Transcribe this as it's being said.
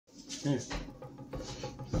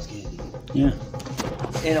Yeah.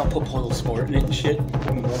 And I'll put Puddle Sport in it and shit. I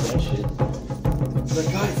love that shit. But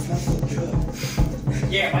God, it smells so good.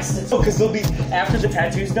 Yeah, my stencil. Oh, because they'll be, after the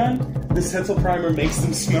tattoo's done, the stencil primer makes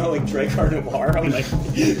them smell like Dre Carnivore. I'm like,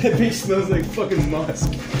 that bitch smells like fucking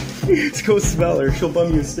musk. Let's go smell her. She'll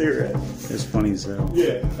bum you a cigarette. It's funny as hell.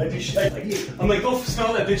 Yeah, I do shit. I'm like, go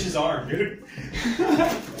smell that bitch's arm, dude.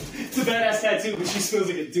 It's a badass tattoo, but she smells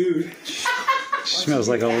like a dude. She smells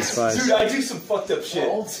like Old Spice. Dude, I do some fucked up shit.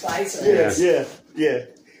 Old Spice. Yeah.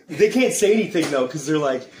 They can't say anything though, because they're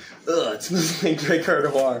like, ugh, it smells like Dre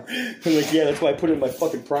Carnivore. I'm like, yeah, that's why I put it in my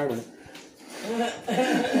fucking primer.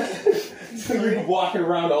 So you're walking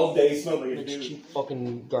around all day smelling like a It's dude. cheap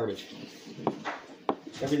fucking garbage.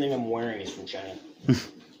 Everything I'm wearing is from China. Is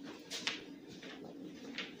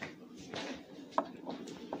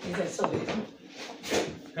that so big?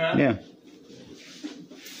 Huh? Yeah.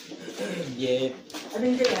 Yeah. I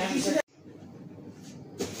didn't get that.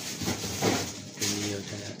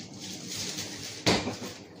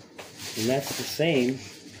 And that's the same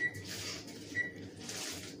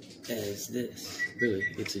as this. Really,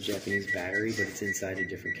 it's a Japanese battery, but it's inside a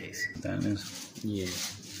different case. That is. Yeah.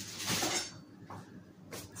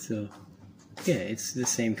 So, yeah, it's the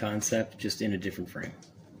same concept, just in a different frame.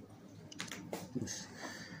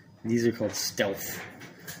 These are called stealth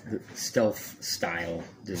style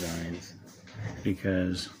designs.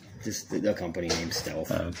 Because. Just the company named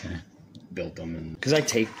Stealth. Oh, okay. Built them, and because I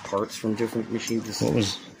take parts from different machines.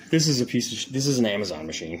 This is a piece of. This is an Amazon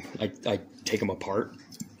machine. I take them apart,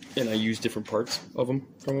 and I use different parts of them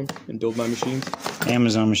from them and build my machines.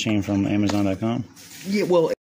 Amazon machine from Amazon.com? Yeah, well.